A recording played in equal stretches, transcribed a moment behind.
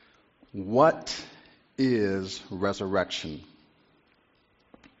What is resurrection?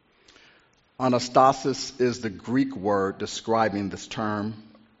 Anastasis is the Greek word describing this term.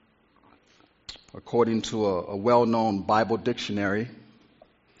 According to a well-known Bible dictionary,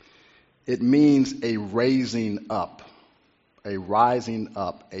 it means a raising up, a rising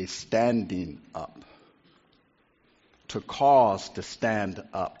up, a standing up, to cause to stand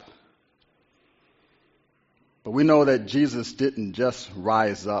up. But we know that Jesus didn't just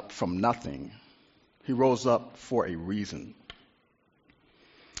rise up from nothing. He rose up for a reason.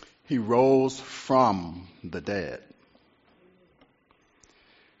 He rose from the dead.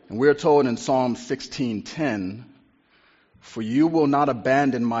 And we're told in Psalm 16:10, "For you will not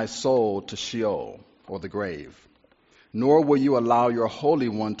abandon my soul to Sheol, or the grave, nor will you allow your Holy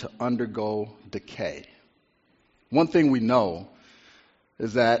One to undergo decay." One thing we know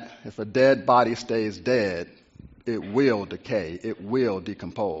is that if a dead body stays dead, it will decay, it will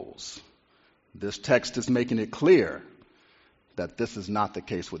decompose. This text is making it clear that this is not the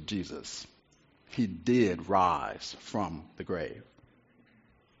case with Jesus. He did rise from the grave.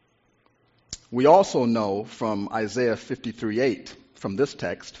 We also know from Isaiah 53:8, from this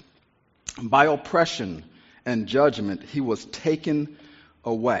text, by oppression and judgment he was taken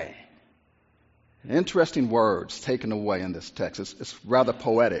away. Interesting words, taken away, in this text. It's rather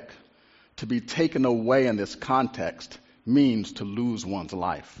poetic. To be taken away in this context means to lose one's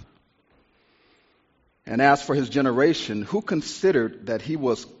life. And as for his generation, who considered that he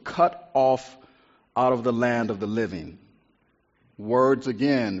was cut off out of the land of the living? Words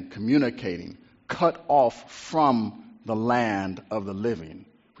again communicating, cut off from the land of the living,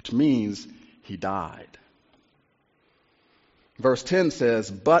 which means he died. Verse 10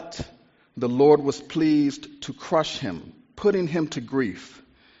 says, "But the Lord was pleased to crush him, putting him to grief.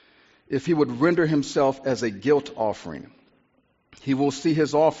 If he would render himself as a guilt offering, he will see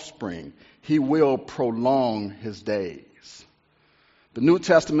his offspring. He will prolong his days." The New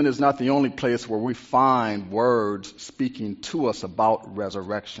Testament is not the only place where we find words speaking to us about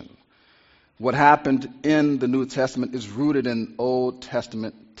resurrection. What happened in the New Testament is rooted in Old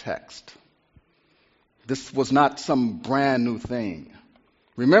Testament text. This was not some brand new thing.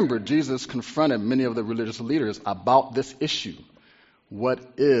 Remember, Jesus confronted many of the religious leaders about this issue. What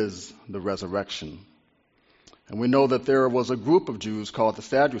is the resurrection? And we know that there was a group of Jews called the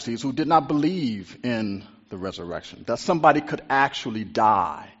Sadducees who did not believe in the resurrection, that somebody could actually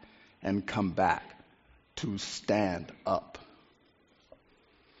die and come back to stand up.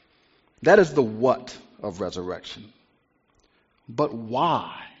 That is the what of resurrection. But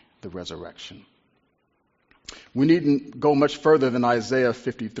why the resurrection? We needn't go much further than Isaiah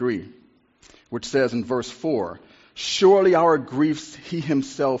 53, which says in verse 4, "Surely our griefs he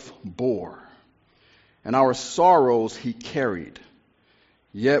himself bore, and our sorrows he carried.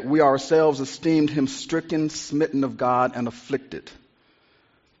 Yet we ourselves esteemed him stricken, smitten of God, and afflicted.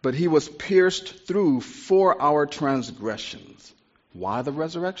 But he was pierced through for our transgressions." Why the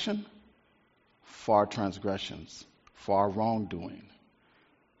resurrection? For our transgressions, for our wrongdoing.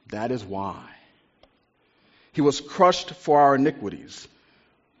 That is why. "He was crushed for our iniquities."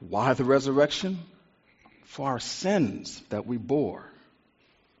 Why the resurrection? For our sins that we bore.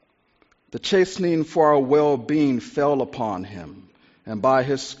 "The chastening for our well-being fell upon him, and by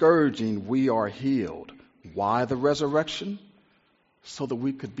his scourging we are healed." Why the resurrection? So that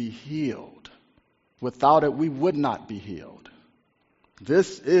we could be healed. Without it, we would not be healed.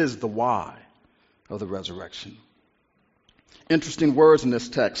 This is the why of the resurrection. Interesting words in this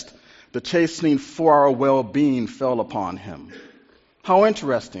text. The chastening for our well-being fell upon him. How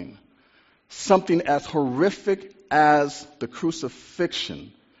interesting. Something as horrific as the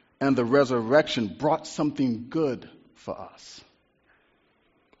crucifixion and the resurrection brought something good for us.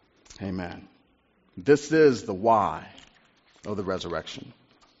 Amen. This is the why of the resurrection.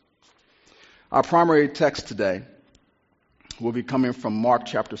 Our primary text today will be coming from Mark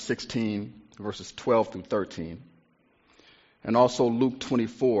chapter 16, verses 12 through 13, and also Luke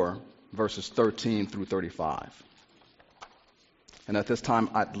 24, verses 13 through 35. And at this time,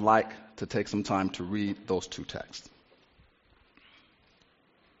 I'd like to take some time to read those two texts.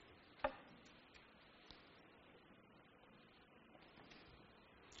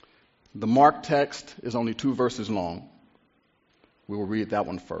 The Mark text is only 2 verses long. We will read that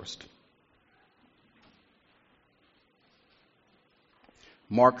one first.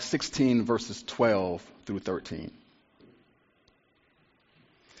 Mark 16, verses 12 through 13.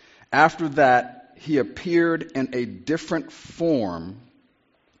 "After that, he appeared in a different form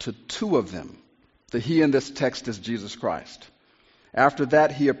to 2 of them." The he in this text is Jesus Christ. "After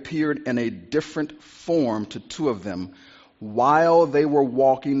that, he appeared in a different form to 2 of them, while they were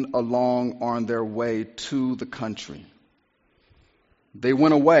walking along on their way to the country. They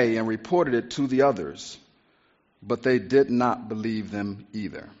went away and reported it to the others, but they did not believe them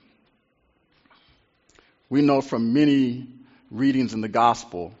either. We know from many readings in the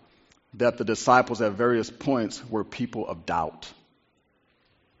gospel that the disciples at various points were people of doubt.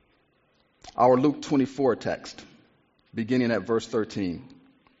 Our Luke 24 text, beginning at verse 13.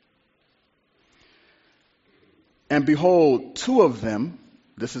 And behold, two of them,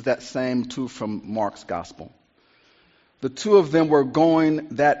 this is that same two from Mark's gospel, the two of them were going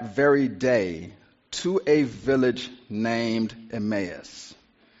that very day to a village named Emmaus,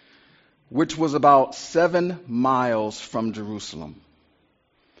 which was about 7 miles from Jerusalem.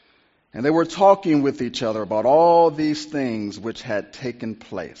 And they were talking with each other about all these things which had taken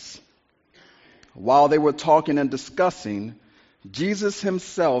place. While they were talking and discussing, Jesus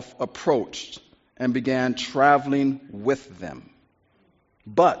himself approached and began traveling with them.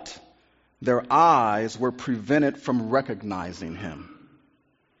 But their eyes were prevented from recognizing him.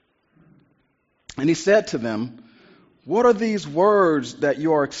 And he said to them, "What are these words that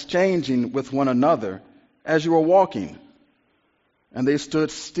you are exchanging with one another as you are walking?" And they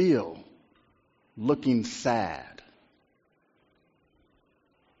stood still, looking sad.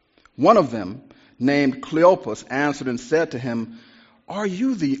 One of them, named Cleopas, answered and said to him, "Are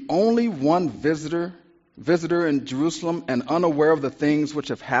you the only one visitor in Jerusalem and unaware of the things which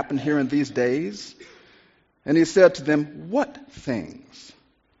have happened here in these days?" And he said to them, "What things?"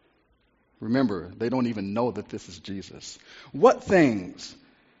 Remember, they don't even know that this is Jesus. "What things?"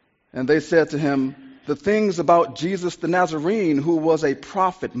 And they said to him, "The things about Jesus the Nazarene, who was a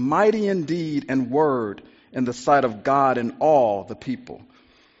prophet, mighty in deed and word in the sight of God and all the people.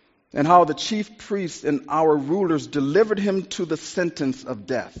 And how the chief priests and our rulers delivered him to the sentence of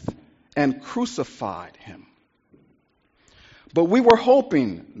death and crucified him. But we were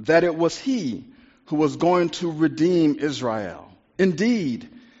hoping that it was he who was going to redeem Israel. Indeed,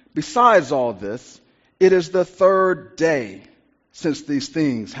 besides all this, it is the 3rd day since these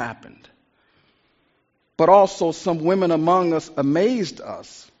things happened. But also some women among us amazed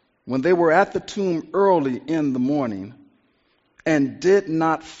us when they were at the tomb early in the morning and did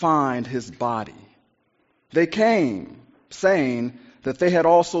not find his body. They came, saying that they had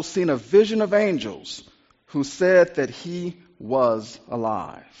also seen a vision of angels who said that he was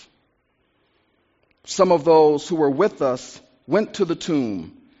alive. Some of those who were with us went to the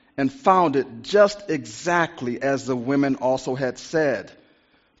tomb and found it just exactly as the women also had said,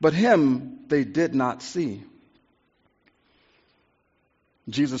 but him they did not see."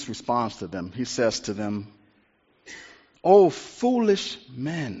 Jesus responds to them. He says to them, "O foolish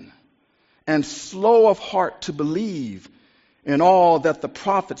men, and slow of heart to believe in all that the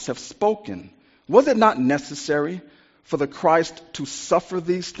prophets have spoken. Was it not necessary for the Christ to suffer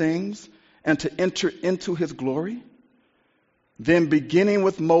these things and to enter into his glory?" Then, beginning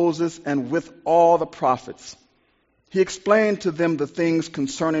with Moses and with all the prophets, he explained to them the things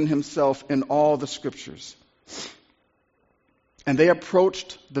concerning himself in all the scriptures. And they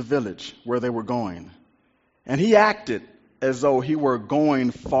approached the village where they were going, and he acted as though he were going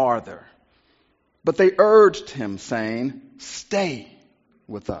farther. But they urged him, saying, "Stay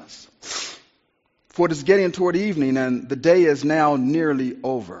with us, for it is getting toward evening, and the day is now nearly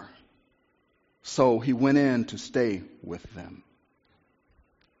over." So he went in to stay with them.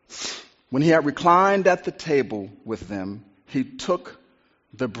 When he had reclined at the table with them, he took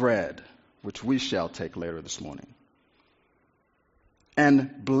the bread, which we shall take later this morning,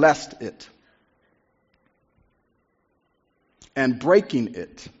 and blessed it. And breaking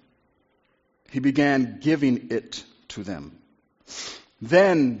it, he began giving it to them.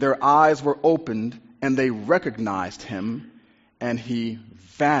 Then their eyes were opened, and they recognized him, and he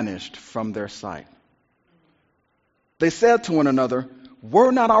vanished from their sight. They said to one another,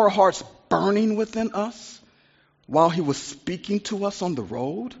 "Were not our hearts burning within us while he was speaking to us on the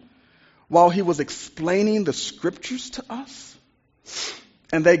road, while he was explaining the scriptures to us?"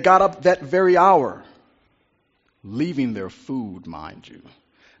 And they got up that very hour, leaving their food, mind you.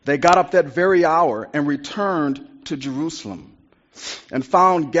 They got up that very hour and returned to Jerusalem, and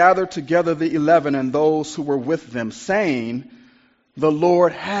found gathered together the 11 and those who were with them, saying, "The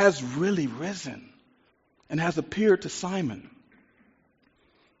Lord has really risen and has appeared to Simon."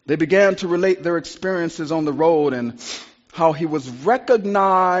 They began to relate their experiences on the road and how he was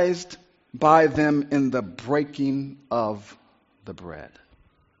recognized by them in the breaking of the bread.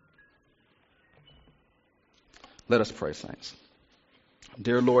 Let us pray, saints.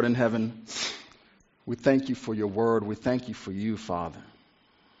 Dear Lord in heaven, we thank you for your word. We thank you for you, Father.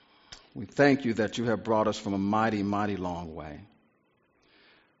 We thank you that you have brought us from a mighty, mighty long way.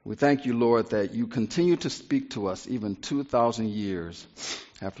 We thank you, Lord, that you continue to speak to us even 2,000 years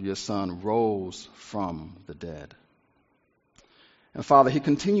after your Son rose from the dead. And Father, he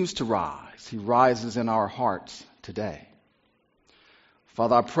continues to rise. He rises in our hearts today.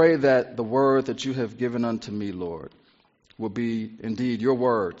 Father, I pray that the word that you have given unto me, Lord, will be indeed your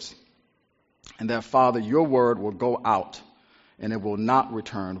words. And that, Father, your word will go out and it will not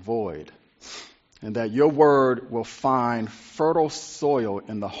return void. And that your word will find fertile soil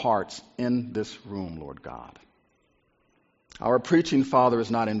in the hearts in this room, Lord God. Our preaching, Father,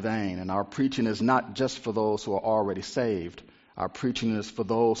 is not in vain, and our preaching is not just for those who are already saved. Our preaching is for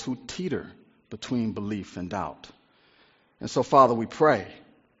those who teeter between belief and doubt. And so, Father, we pray.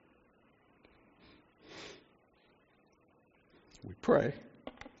 We pray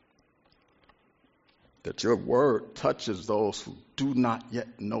that your word touches those who do not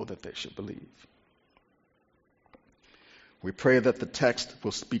yet know that they should believe. We pray that the text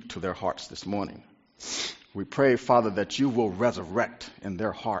will speak to their hearts this morning. We pray, Father, that you will resurrect in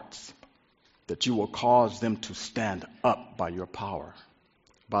their hearts, that you will cause them to stand up by your power.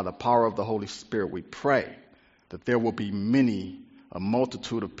 By the power of the Holy Spirit, we pray that there will be a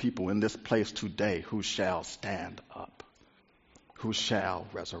multitude of people in this place today who shall stand up, who shall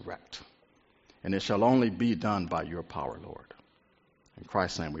resurrect. And it shall only be done by your power, Lord. In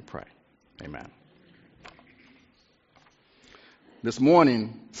Christ's name we pray. Amen. This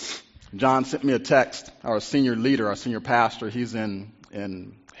morning, John sent me a text. Our senior leader, our senior pastor, he's in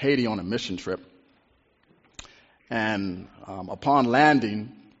Haiti on a mission trip. And upon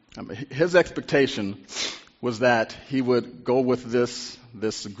landing, his expectation was that he would go with this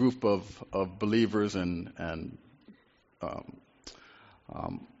group of believers and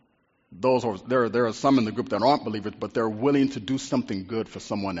there are some in the group that aren't believers, but they're willing to do something good for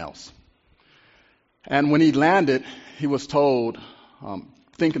someone else. And when he landed, he was told,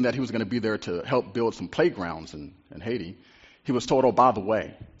 thinking that he was going to be there to help build some playgrounds in Haiti, he was told, oh, by the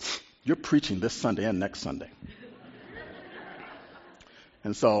way, you're preaching this Sunday and next Sunday.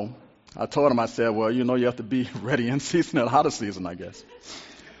 And so I told him, I said, well, you have to be ready in season and out of season, I guess.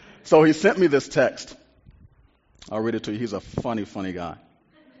 So he sent me this text. I'll read it to you. He's a funny, funny guy.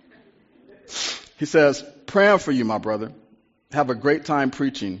 He says, praying for you, my brother. Have a great time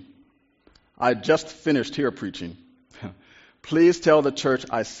preaching. I just finished here preaching. Please tell the church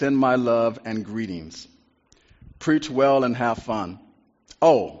I send my love and greetings. Preach well and have fun.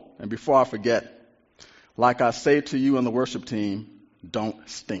 Oh, and before I forget, like I say to you and the worship team, don't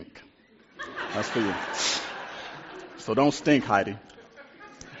stink. That's for you. So don't stink, Heidi.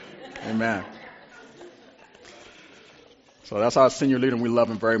 Amen. So that's our senior leader, and we love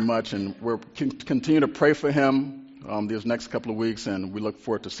him very much, and we'll continue to pray for him these next couple of weeks, and we look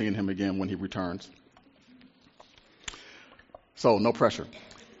forward to seeing him again when he returns. So, no pressure.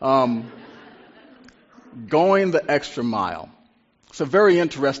 Going the extra mile. It's a very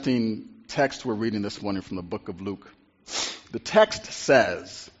interesting text we're reading this morning from the book of Luke. The text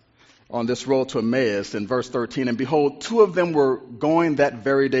says, on this road to Emmaus in verse 13, and behold, two of them were going that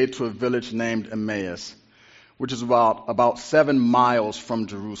very day to a village named Emmaus, which is about 7 miles from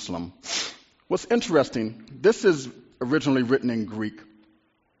Jerusalem. What's interesting, this is originally written in Greek.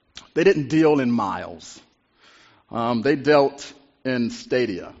 They didn't deal in miles. They dealt in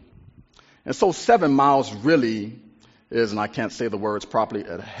stadia. And so 7 miles really is, and I can't say the words properly,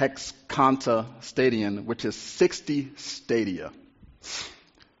 a hexkanta stadion, which is 60 stadia.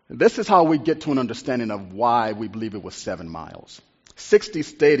 This is how we get to an understanding of why we believe it was 7 miles. 60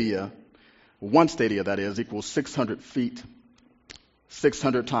 stadia, one stadia that is, equals 600 feet.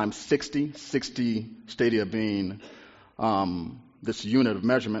 600 times 60 stadia being this unit of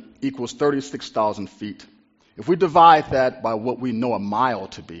measurement, equals 36,000 feet. If we divide that by what we know a mile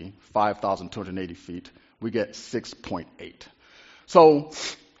to be, 5,280 feet, we get 6.8. So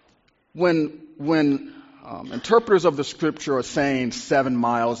when interpreters of the scripture are saying 7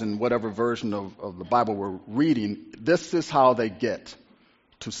 miles in whatever version of the Bible we're reading, this is how they get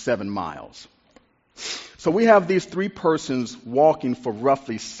to 7 miles. So we have these 3 persons walking for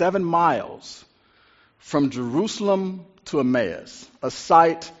roughly 7 miles from Jerusalem to Emmaus, a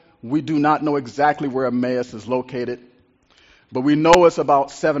site we do not know exactly where Emmaus is located, but we know it's about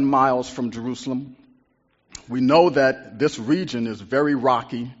 7 miles from Jerusalem. We know that this region is very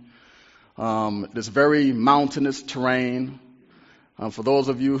rocky, this very mountainous terrain. For those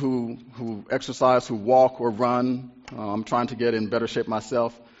of you who exercise, who walk or run, I'm trying to get in better shape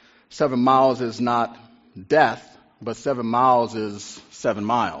myself. 7 miles is not death, but 7 miles is 7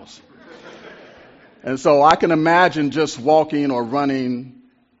 miles. And so I can imagine just walking or running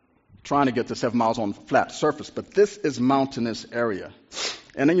trying to get to 7 miles on flat surface, but this is mountainous area.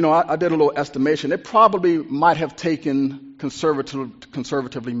 And then, I did a little estimation. It probably might have taken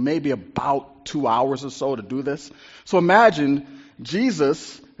conservatively maybe about 2 hours or so to do this. So imagine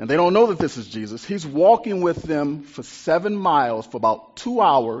Jesus, and they don't know that this is Jesus, he's walking with them for 7 miles for about 2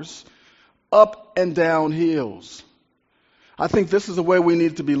 hours up and down hills. I think this is the way we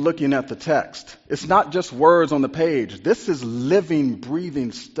need to be looking at the text. It's not just words on the page. This is living,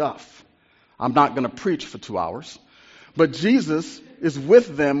 breathing stuff. I'm not going to preach for 2 hours. But Jesus is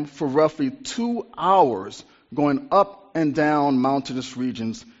with them for roughly 2 hours, going up and down mountainous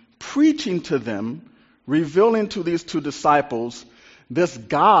regions, preaching to them, revealing to these 2 disciples this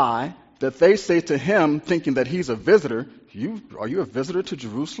guy that they say to him, thinking that he's a visitor. Are you a visitor to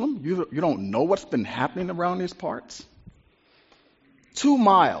Jerusalem? You don't know what's been happening around these parts? 7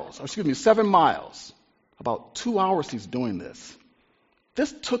 miles. About 2 hours he's doing this.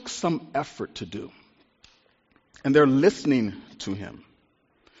 This took some effort to do. And they're listening to him.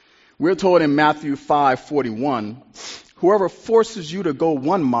 We're told in Matthew 5:41, whoever forces you to go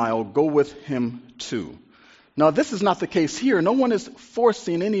 1 mile, go with him 2. Now, this is not the case here. No one is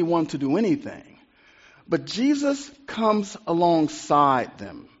forcing anyone to do anything. But Jesus comes alongside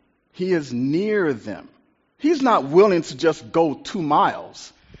them. He is near them. He's not willing to just go 2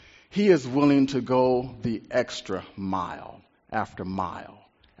 miles. He is willing to go the extra mile after mile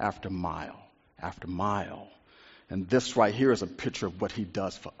after mile after mile. And this right here is a picture of what he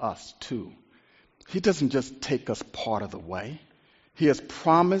does for us too. He doesn't just take us part of the way. He has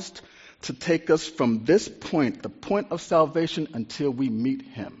promised to take us from this point, the point of salvation, until we meet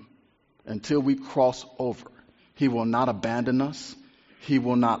him, until we cross over. He will not abandon us. He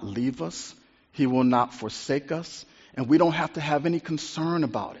will not leave us. He will not forsake us. And we don't have to have any concern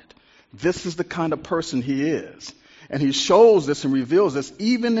about it. This is the kind of person he is. And he shows this and reveals this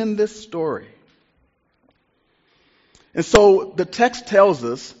even in this story. And so the text tells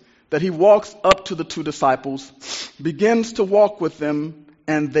us that he walks up to the 2 disciples, begins to walk with them,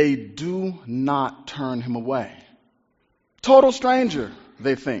 and they do not turn him away. Total stranger,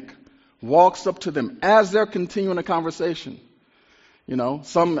 they think, walks up to them as they're continuing a conversation.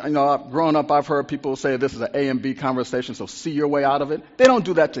 Growing up, I've heard people say this is an A and B conversation, so see your way out of it. They don't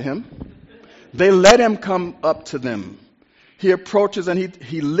do that to him. They let him come up to them. He approaches and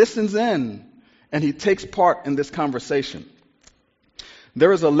he listens in. And he takes part in this conversation.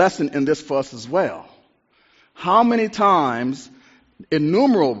 There is a lesson in this for us as well. How many times,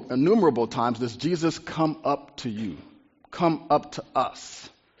 innumerable times, does Jesus come up to you, come up to us?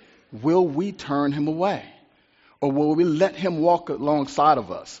 Will we turn him away? Or will we let him walk alongside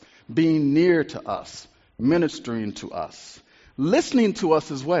of us, being near to us, ministering to us, listening to us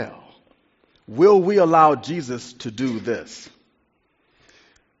as well? Will we allow Jesus to do this?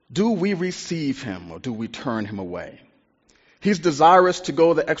 Do we receive him or do we turn him away? He's desirous to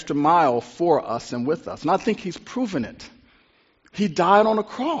go the extra mile for us and with us. And I think he's proven it. He died on a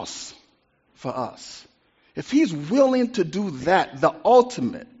cross for us. If he's willing to do that, the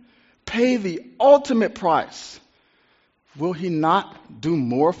ultimate, pay the ultimate price, will he not do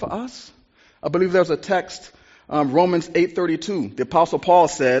more for us? I believe there's a text, Romans 8:32. The Apostle Paul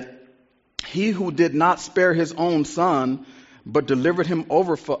said, he who did not spare his own son, but delivered him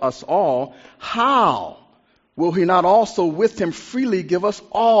over for us all, how will he not also with him freely give us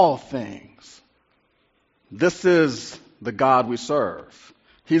all things? This is the God we serve.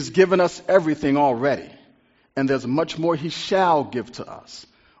 He's given us everything already, and there's much more he shall give to us,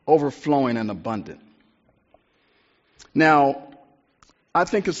 overflowing and abundant. Now, I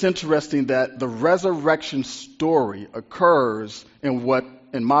think it's interesting that the resurrection story occurs in what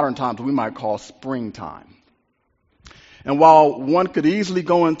in modern times we might call springtime. And while one could easily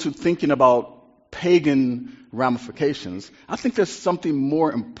go into thinking about pagan ramifications, I think there's something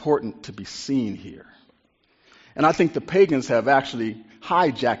more important to be seen here. And I think the pagans have actually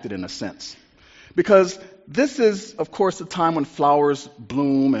hijacked it in a sense. Because this is, of course, a time when flowers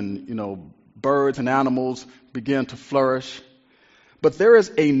bloom and, birds and animals begin to flourish. But there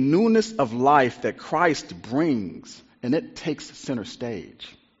is a newness of life that Christ brings, and it takes center stage.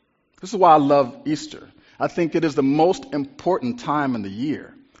 This is why I love Easter. I think it is the most important time in the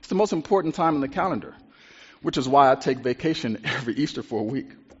year. It's the most important time in the calendar, which is why I take vacation every Easter for a week.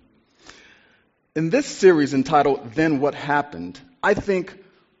 In this series entitled, Then What Happened, I think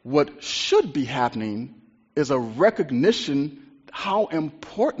what should be happening is a recognition how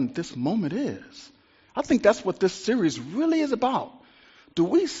important this moment is. I think that's what this series really is about. Do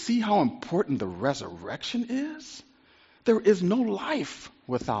we see how important the resurrection is? There is no life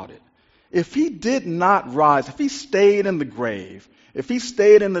without it. If he did not rise, if he stayed in the grave, if he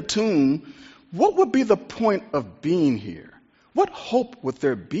stayed in the tomb, what would be the point of being here? What hope would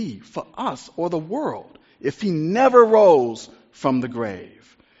there be for us or the world if he never rose from the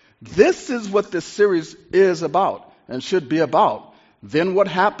grave? This is what this series is about and should be about. Then what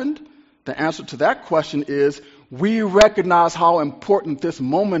happened? The answer to that question is we recognize how important this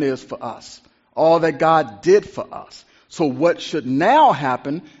moment is for us, all that God did for us. So what should now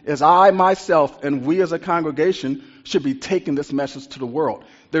happen is I myself and we as a congregation should be taking this message to the world.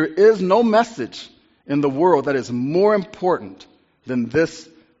 There is no message in the world that is more important than this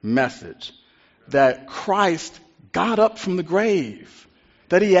message, that Christ got up from the grave,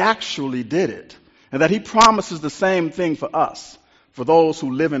 that he actually did it, and that he promises the same thing for us, for those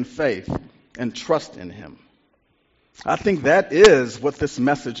who live in faith and trust in him. I think that is what this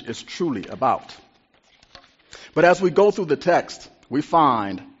message is truly about. But as we go through the text, we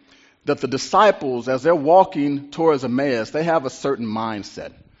find that the disciples, as they're walking towards Emmaus, they have a certain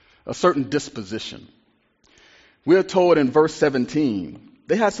mindset, a certain disposition. We're told in verse 17,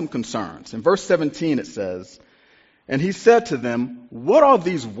 they had some concerns. In verse 17 it says, "And he said to them, 'What are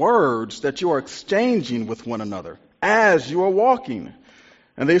these words that you are exchanging with one another as you are walking?'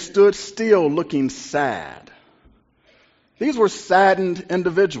 And they stood still looking sad." These were saddened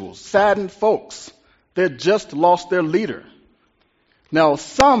individuals, saddened folks. They had just lost their leader. Now,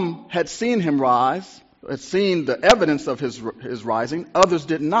 some had seen him rise, had seen the evidence of his rising. Others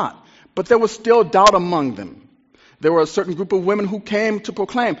did not. But there was still doubt among them. There were a certain group of women who came to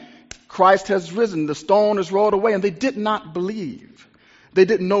proclaim, Christ has risen, the stone is rolled away, and they did not believe. They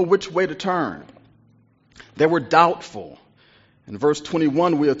didn't know which way to turn. They were doubtful. In verse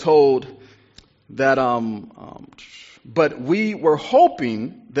 21, we are told that, but we were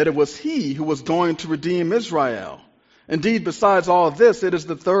hoping that it was he who was going to redeem Israel. Indeed, besides all of this, it is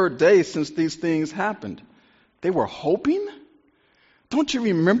the third day since these things happened. They were hoping? Don't you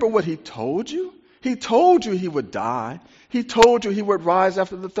remember what he told you? He told you he would die. He told you he would rise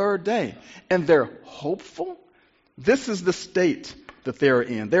after the third day. And they're hopeful? This is the state that they're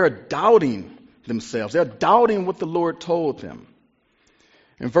in. They're doubting themselves. They're doubting what the Lord told them.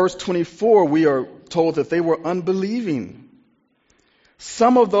 In verse 24, we are told that they were unbelieving.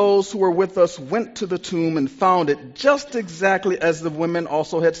 Some of those who were with us went to the tomb and found it just exactly as the women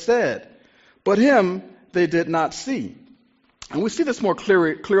also had said. But him they did not see. And we see this more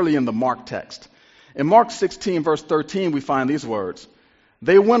clearly in the Mark text. In Mark 16, verse 13, we find these words.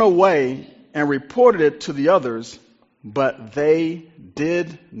 They went away and reported it to the others, but they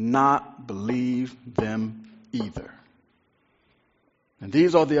did not believe them either. And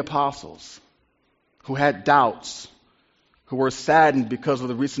these are the apostles who had doubts, who were saddened because of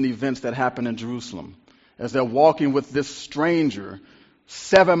the recent events that happened in Jerusalem, as they're walking with this stranger,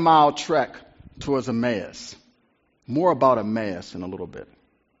 7-mile trek towards Emmaus. More about Emmaus in a little bit.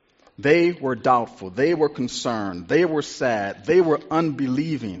 They were doubtful. They were concerned. They were sad. They were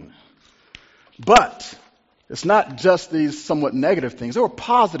unbelieving. But it's not just these somewhat negative things. There were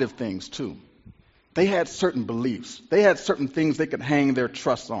positive things too. They had certain beliefs. They had certain things they could hang their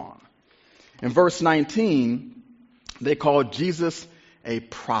trust on. In verse 19, they called Jesus a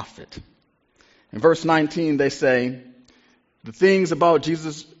prophet. In verse 19, they say, the things about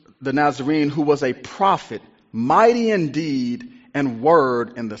Jesus the Nazarene, who was a prophet, mighty in deed and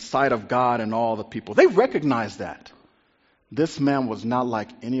word in the sight of God and all the people. They recognized that. This man was not like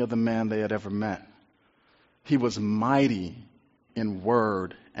any other man they had ever met. He was mighty in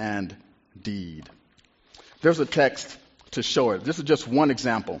word and deed. There's a text to show it. This is just one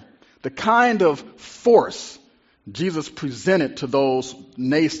example. The kind of force Jesus presented to those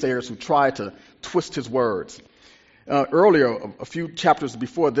naysayers who tried to twist his words. Earlier, a few chapters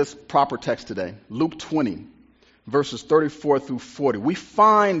before this proper text today, Luke 20, verses 34 through 40, we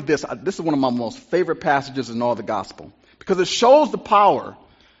find this. This is one of my most favorite passages in all the gospel because it shows the power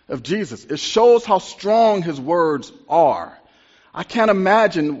of Jesus. It shows how strong his words are. I can't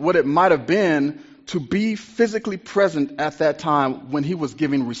imagine what it might have been to be physically present at that time when he was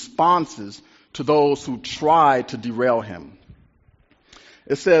giving responses to those who tried to derail him.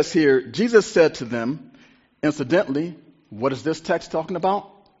 It says here, Jesus said to them, incidentally, what is this text talking about?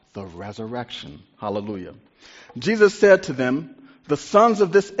 The resurrection. Hallelujah. Jesus said to them, the sons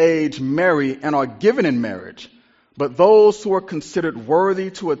of this age marry and are given in marriage, but those who are considered worthy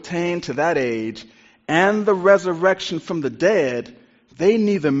to attain to that age and the resurrection from the dead, they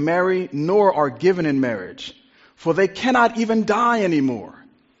neither marry nor are given in marriage, for they cannot even die anymore,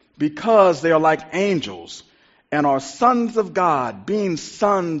 because they are like angels and are sons of God, being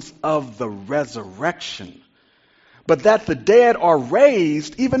sons of the resurrection. but that the dead are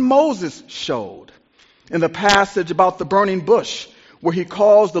raised, even Moses showed in the passage about the burning bush, where he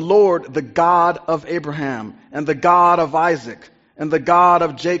calls the Lord the God of Abraham and the God of Isaac and the God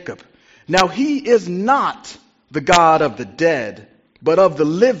of Jacob. Now he is not the God of the dead, but of the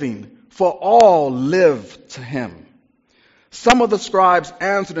living, for all live to him. Some of the scribes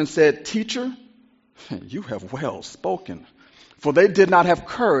answered and said, Teacher, you have well spoken. For they did not have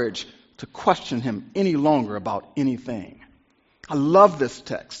courage to question him any longer about anything. I love this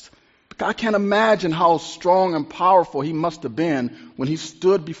text. I can't imagine how strong and powerful he must have been when he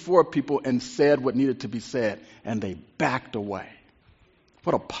stood before people and said what needed to be said, and they backed away.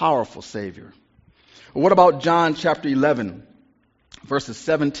 What a powerful Savior. What about John chapter 11, verses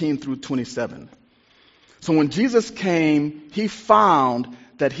 17 through 27? So when Jesus came, he found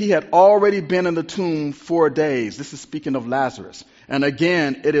that he had already been in the tomb 4 days. This is speaking of Lazarus. And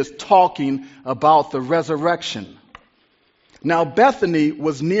again, it is talking about the resurrection. Now Bethany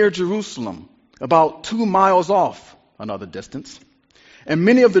was near Jerusalem, about 2 miles off, another distance. And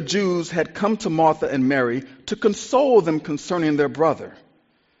many of the Jews had come to Martha and Mary to console them concerning their brother.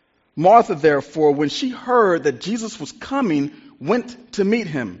 Martha, therefore, when she heard that Jesus was coming, went to meet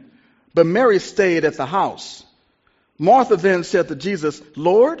him. But Mary stayed at the house. Martha then said to Jesus,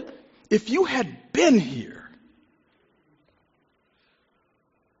 Lord, if you had been here,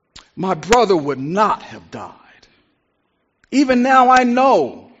 my brother would not have died. Even now I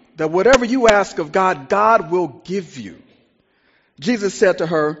know that whatever you ask of God, God will give you. Jesus said to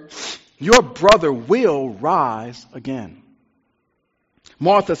her, your brother will rise again.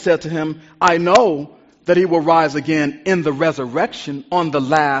 Martha said to him, I know that he will rise again in the resurrection on the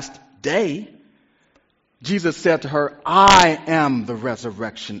last day. Jesus said to her, I am the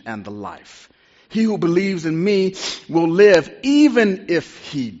resurrection and the life. He who believes in me will live even if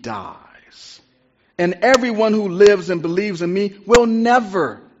he dies. And everyone who lives and believes in me will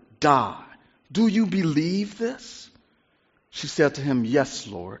never die. Do you believe this? She said to him, yes,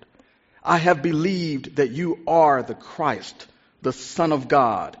 Lord. I have believed that you are the Christ, the Son of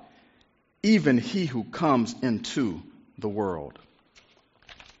God, even he who comes into the world.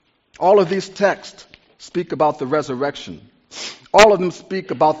 All of these texts speak about the resurrection. All of them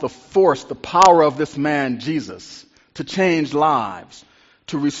speak about the force, the power of this man, Jesus, to change lives,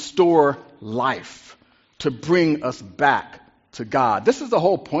 to restore life, to bring us back to God. This is the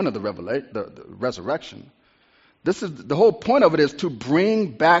whole point of the resurrection. This is the whole point of it, is to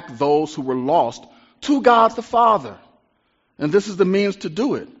bring back those who were lost to God the Father. And this is the means to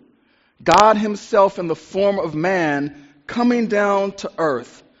do it. God himself in the form of man coming down to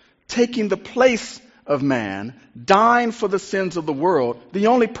earth, taking the place of man, dying for the sins of the world, the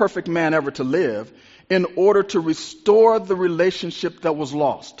only perfect man ever to live, in order to restore the relationship that was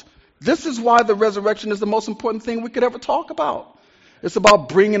lost. This is why the resurrection is the most important thing we could ever talk about. It's about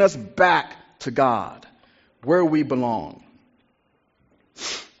bringing us back to God, where we belong.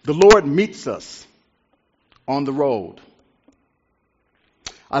 The Lord meets us on the road.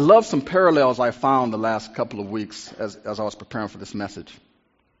 I love some parallels I found the last couple of weeks as I was preparing for this message.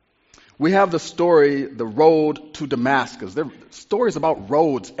 We have the story, the road to Damascus. There are stories about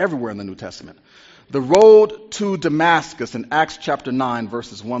roads everywhere in the New Testament. The road to Damascus in Acts chapter 9,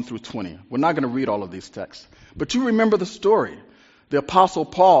 verses 1 through 20. We're not going to read all of these texts. But you remember the story. The Apostle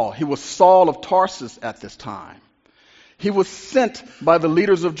Paul, he was Saul of Tarsus at this time. He was sent by the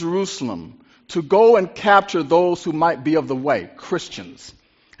leaders of Jerusalem to go and capture those who might be of the way, Christians.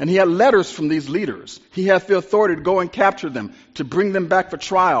 And he had letters from these leaders. He had the authority to go and capture them, to bring them back for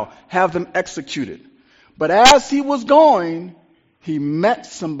trial, have them executed. But as he was going, he met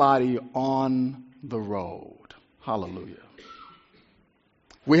somebody on the road. Hallelujah.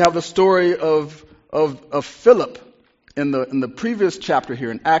 We have the story of Philip in the previous chapter here,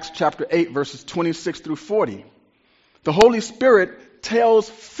 in Acts chapter 8, verses 26 through 40. The Holy Spirit tells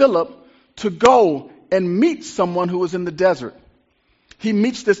Philip to go and meet someone who was in the desert. He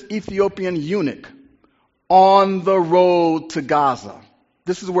meets this Ethiopian eunuch on the road to Gaza.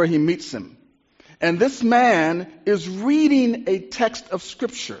 This is where he meets him. And this man is reading a text of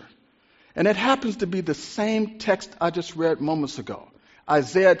Scripture. And it happens to be the same text I just read moments ago,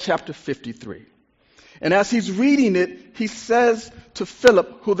 Isaiah chapter 53. And as he's reading it, he says to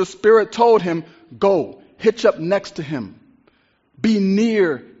Philip, who the Spirit told him, go, hitch up next to him, be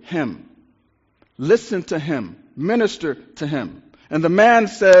near him, listen to him, minister to him. And the man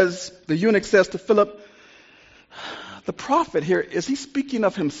says, the eunuch says to Philip, the prophet here, is he speaking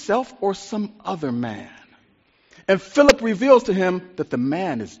of himself or some other man? And Philip reveals to him that the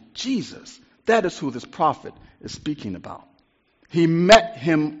man is Jesus. That is who this prophet is speaking about. He met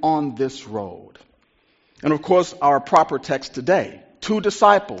him on this road. And of course, our proper text today, 2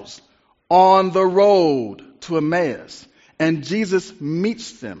 disciples on the road to Emmaus, and Jesus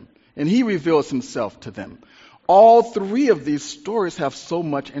meets them, and he reveals himself to them. All 3 of these stories have so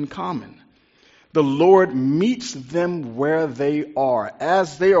much in common. The Lord meets them where they are.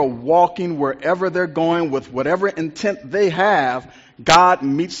 As they are walking wherever they're going with whatever intent they have, God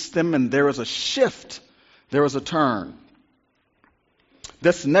meets them and there is a shift. There is a turn.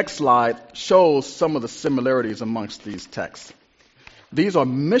 This next slide shows some of the similarities amongst these texts. These are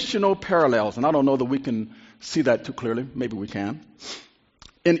missional parallels, and I don't know that we can see that too clearly. Maybe we can.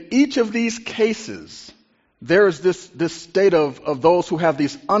 In each of these cases, there is this state of those who have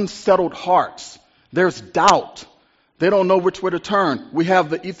these unsettled hearts. There's doubt. They don't know which way to turn. We have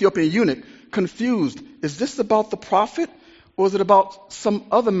the Ethiopian eunuch confused. Is this about the prophet or is it about some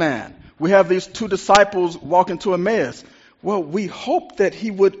other man? We have these 2 disciples walking to Emmaus. Well, we hope that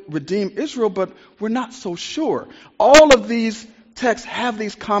he would redeem Israel, but we're not so sure. All of these texts have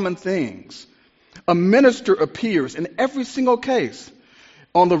these common things. A minister appears in every single case.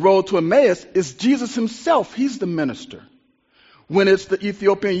 On the road to Emmaus is Jesus himself. He's the minister. When it's the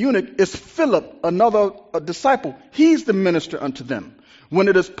Ethiopian eunuch, it's Philip, another disciple. He's the minister unto them. When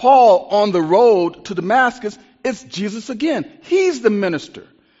it is Paul on the road to Damascus, it's Jesus again. He's the minister.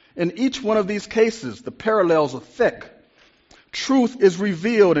 In each one of these cases, the parallels are thick. Truth is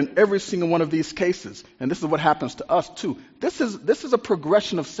revealed in every single one of these cases. And this is what happens to us too. This is a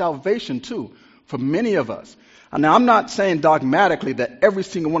progression of salvation too, for many of us. Now, I'm not saying dogmatically that every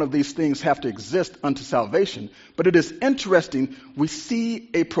single one of these things have to exist unto salvation, but it is interesting. We see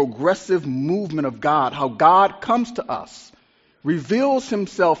a progressive movement of God, how God comes to us, reveals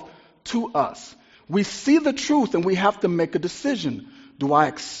himself to us. We see the truth and we have to make a decision. Do I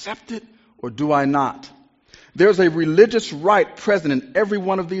accept it or do I not? There's a religious rite present in every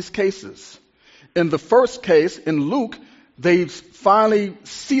one of these cases. In the first case, in Luke, they finally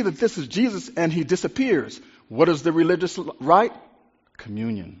see that this is Jesus and he disappears. What is the religious rite?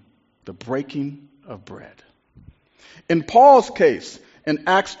 Communion, the breaking of bread. In Paul's case, in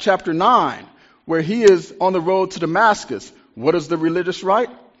Acts chapter 9, where he is on the road to Damascus, what is the religious rite?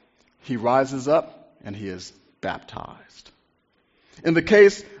 He rises up and he is baptized. In the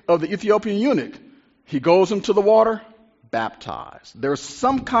case of the Ethiopian eunuch, he goes into the water, baptized. There's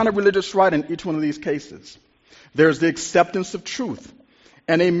some kind of religious rite in each one of these cases. There's the acceptance of truth,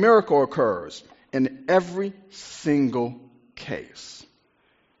 and a miracle occurs in every single case.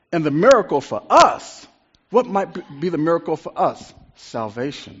 And the miracle for us, what might be the miracle for us?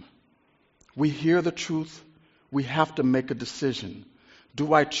 Salvation. We hear the truth. We have to make a decision.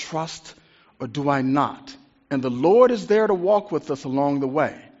 Do I trust or do I not? And the Lord is there to walk with us along the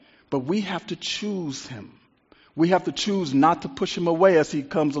way. But we have to choose him. We have to choose not to push him away as he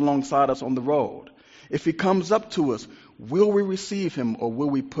comes alongside us on the road. If he comes up to us, will we receive him or will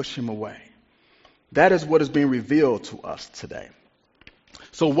we push him away? That is what is being revealed to us today.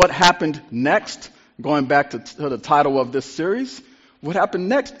 So what happened next, going back to the title of this series, what happened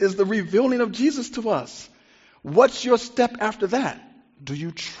next is the revealing of Jesus to us. What's your step after that? Do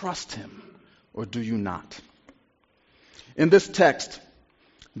you trust him or do you not? In this text,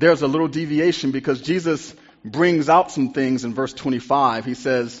 there's a little deviation because Jesus brings out some things in verse 25. He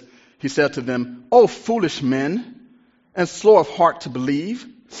said to them, "O foolish men, and slow of heart to believe,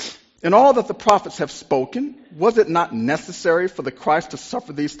 in all that the prophets have spoken, was it not necessary for the Christ to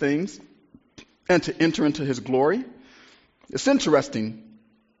suffer these things and to enter into his glory?" It's interesting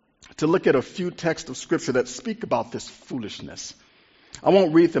to look at a few texts of Scripture that speak about this foolishness. I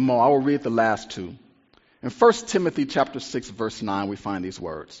won't read them all. I will read the last 2. In 1 Timothy chapter 6, verse 9, we find these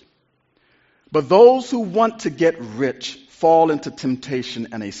words. "But those who want to get rich fall into temptation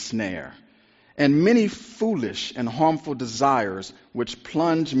and a snare, and many foolish and harmful desires which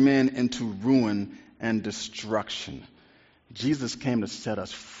plunge men into ruin and destruction." Jesus came to set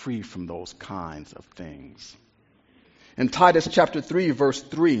us free from those kinds of things. In Titus chapter 3, verse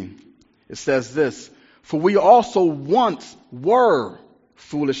 3, it says this, "For we also once were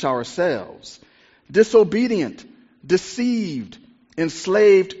foolish ourselves, disobedient, deceived,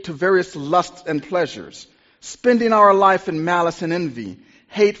 enslaved to various lusts and pleasures, spending our life in malice and envy,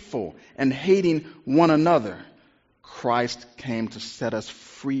 hateful and hating one another. Christ came to set us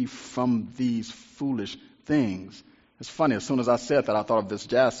free from these foolish things." It's funny, as soon as I said that, I thought of this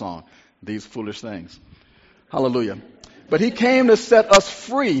jazz song, "These Foolish Things." Hallelujah. But he came to set us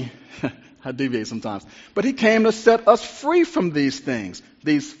free. I deviate sometimes. But he came to set us free from these things,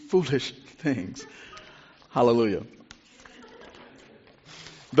 these foolish things. Hallelujah.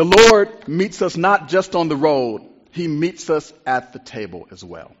 The Lord meets us not just on the road, he meets us at the table as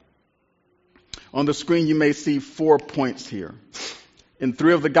well. On the screen, you may see 4 points here. In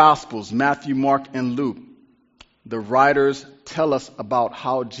 3 of the Gospels, Matthew, Mark, and Luke, the writers tell us about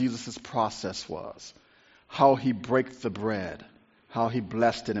how Jesus' process was, how he broke the bread, how he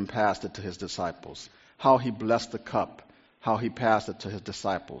blessed it and passed it to his disciples, how he blessed the cup, how he passed it to his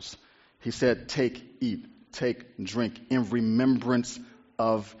disciples. He said, take, eat, take, drink in remembrance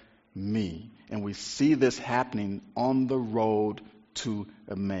of me. And we see this happening on the road to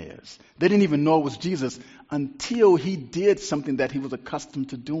Emmaus. They didn't even know it was Jesus until he did something that he was accustomed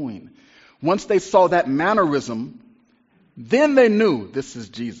to doing. Once they saw that mannerism, then they knew this is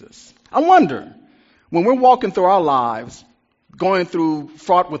Jesus. I wonder, when we're walking through our lives, going through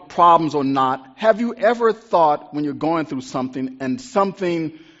fraught with problems or not, have you ever thought when you're going through something and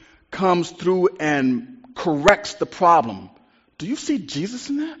something comes through and corrects the problem, do you see Jesus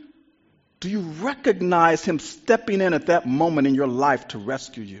in that? Do you recognize him stepping in at that moment in your life to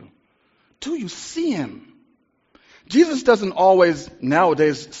rescue you? Do you see him? Jesus doesn't always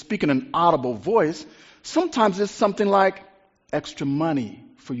nowadays speak in an audible voice. Sometimes it's something like extra money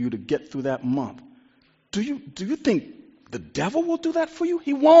for you to get through that month. Do you think the devil will do that for you?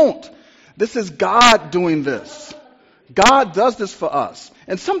 He won't. This is God doing this. God does this for us.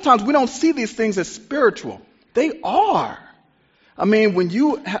 And sometimes we don't see these things as spiritual. They are. I mean, when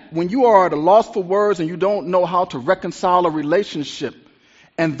you are at a loss for words and you don't know how to reconcile a relationship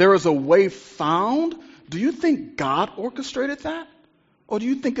and there is a way found, do you think God orchestrated that? Or do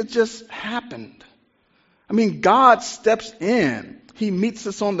you think it just happened? I mean, God steps in. He meets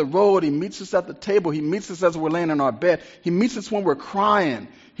us on the road. He meets us at the table. He meets us as we're laying in our bed. He meets us when we're crying.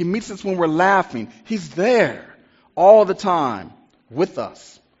 He meets us when we're laughing. He's there all the time with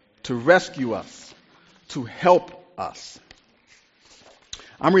us to rescue us, to help us.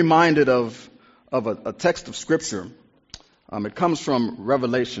 I'm reminded of a text of Scripture. It comes from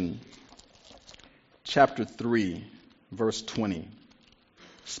Revelation chapter 3, verse 20.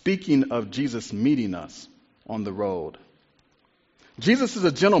 Speaking of Jesus meeting us on the road. Jesus is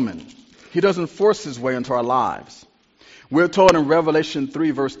a gentleman. He doesn't force his way into our lives. We're told in Revelation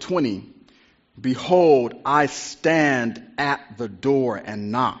 3, verse 20, behold, I stand at the door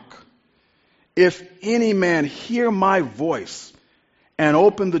and knock. If any man hear my voice and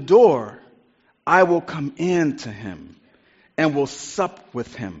open the door, I will come in to him and will sup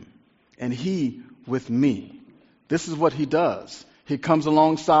with him and he with me. This is what he does. He comes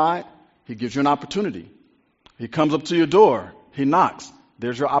alongside. He gives you an opportunity. He comes up to your door. He knocks.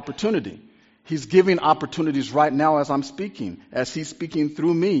 There's your opportunity. He's giving opportunities right now as I'm speaking, as he's speaking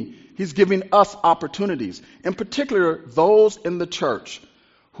through me. He's giving us opportunities, in particular those in the church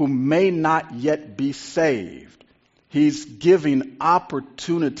who may not yet be saved. He's giving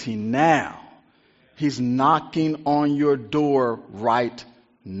opportunity now. He's knocking on your door right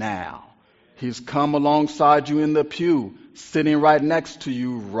now. He's come alongside you in the pew, sitting right next to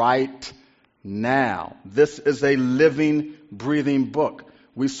you right now. This is a living, breathing book.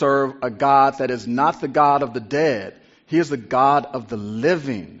 We serve a God that is not the God of the dead. He is the God of the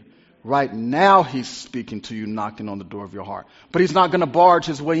living. Right now he's speaking to you, knocking on the door of your heart. But he's not going to barge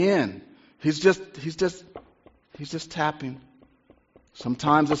his way in. He's just tapping.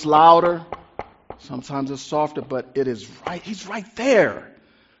 Sometimes it's louder, sometimes it's softer, but it is right. He's right there.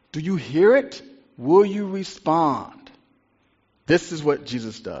 Do you hear it? Will you respond? This is what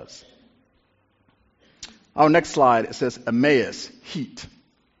Jesus does. Our next slide, it says Emmaus, heat.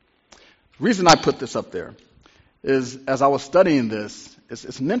 The reason I put this up there is, as I was studying this,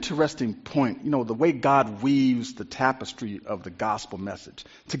 it's an interesting point. You know, the way God weaves the tapestry of the gospel message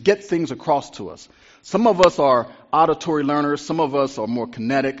to get things across to us. Some of us are auditory learners. Some of us are more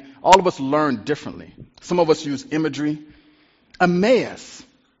kinetic. All of us learn differently. Some of us use imagery. Emmaus,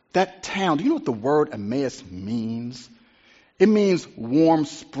 that town, do you know what the word Emmaus means? It means warm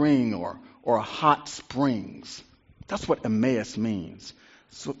spring or hot springs. That's what Emmaus means.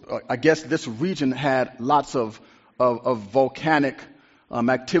 So I guess this region had lots of volcanic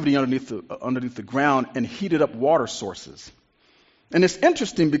activity underneath the ground and heated up water sources. And it's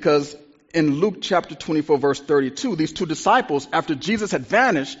interesting because in Luke chapter 24, verse 32, these two disciples, after Jesus had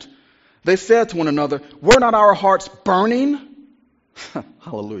vanished, they said to one another, were not our hearts burning?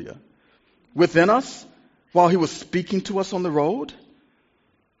 Hallelujah. Within us while he was speaking to us on the road?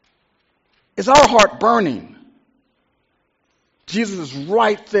 Is our heart burning? Jesus is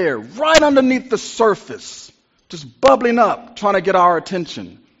right there, right underneath the surface, just bubbling up, trying to get our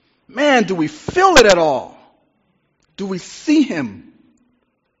attention. Man, do we feel it at all? Do we see him?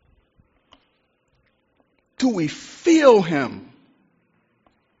 Do we feel him?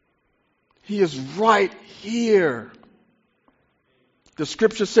 He is right here. The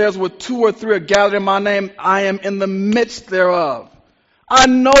scripture says, where 2 or 3 are gathered in my name, I am in the midst thereof. I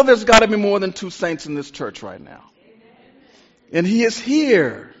know there's got to be more than 2 saints in this church right now. And he is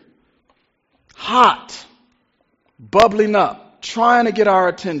here, hot, bubbling up, trying to get our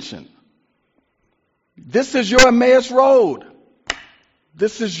attention. This is your Emmaus Road.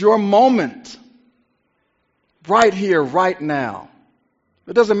 This is your moment. Right here, right now.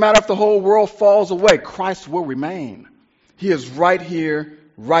 It doesn't matter if the whole world falls away. Christ will remain. He is right here,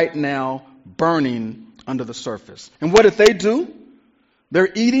 right now, burning under the surface. And what did they do?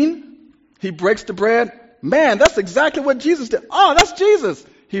 They're eating. He breaks the bread. Man, that's exactly what Jesus did. Oh, that's Jesus.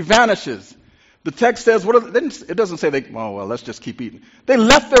 He vanishes. The text says, it doesn't say let's just keep eating. They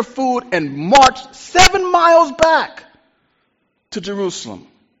left their food and marched 7 miles back to Jerusalem.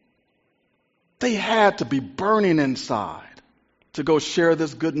 They had to be burning inside to go share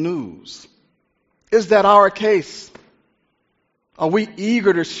this good news. Is that our case? Are we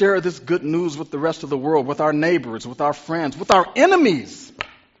eager to share this good news with the rest of the world, with our neighbors, with our friends, with our enemies?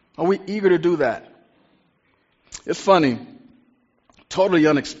 Are we eager to do that? It's funny, totally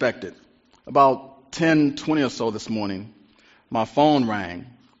unexpected. About 10:20 or so this morning, my phone rang,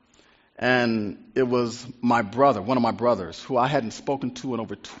 and it was my brother, one of my brothers, who I hadn't spoken to in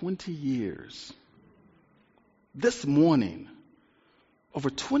over 20 years. This morning, over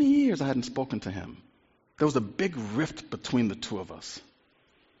 20 years I hadn't spoken to him. There was a big rift between the two of us.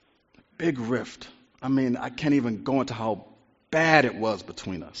 A big rift. I mean, I can't even go into how bad it was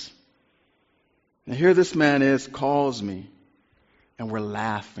between us. And here this man calls me, and we're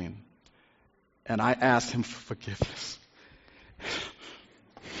laughing. And I asked him for forgiveness.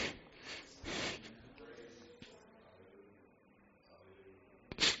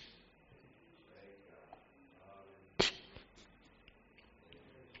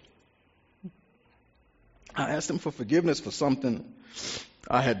 I asked him for forgiveness for something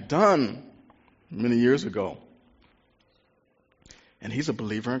I had done many years ago. And he's a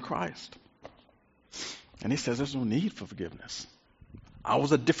believer in Christ. And he says there's no need for forgiveness. I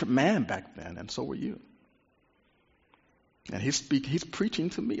was a different man back then, and so were you. And he's preaching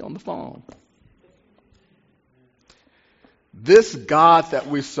to me on the phone. This God that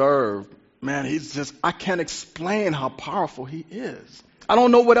we serve, man, I can't explain how powerful he is. I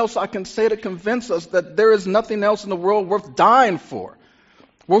don't know what else I can say to convince us that there is nothing else in the world worth dying for,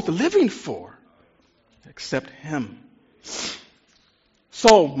 worth living for, except him.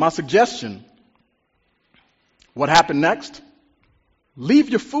 So, my suggestion, what happened next? Leave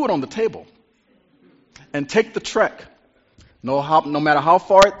your food on the table and take the trek. No matter how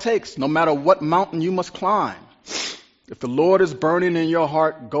far it takes, no matter what mountain you must climb. If the Lord is burning in your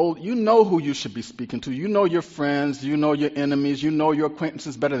heart, go. You know who you should be speaking to. You know your friends. You know your enemies. You know your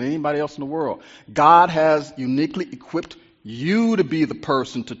acquaintances better than anybody else in the world. God has uniquely equipped you to be the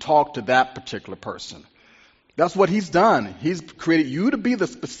person to talk to that particular person. That's what he's done. He's created you to be the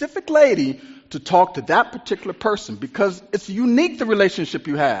specific lady to talk to that particular person because it's unique, the relationship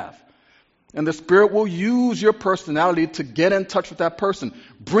you have. And the Spirit will use your personality to get in touch with that person,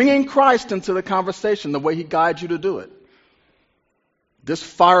 bringing Christ into the conversation the way he guides you to do it. This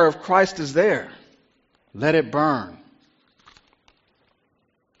fire of Christ is there. Let it burn.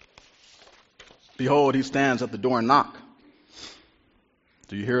 Behold, he stands at the door and knock.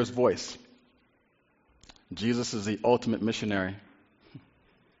 Do you hear his voice? Jesus is the ultimate missionary.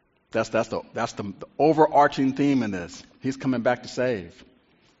 That's the overarching theme in this. He's coming back to save.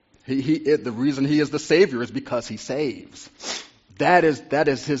 The reason he is the Savior is because he saves. That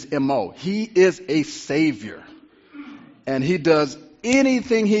is his MO. He is a Savior. And he does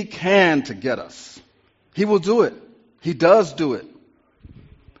anything he can to get us. He will do it. He does do it.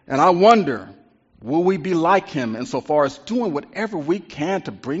 And I wonder, will we be like him insofar as doing whatever we can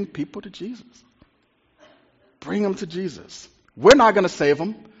to bring people to Jesus? Bring them to Jesus. We're not going to save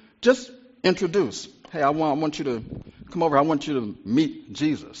them. Just introduce. Hey, I want you to come over. I want you to meet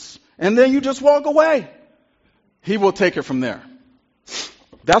Jesus. And then you just walk away. He will take it from there.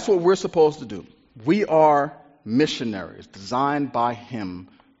 That's what we're supposed to do. We are missionaries designed by him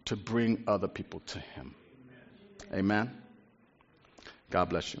to bring other people to him. Amen. God bless you.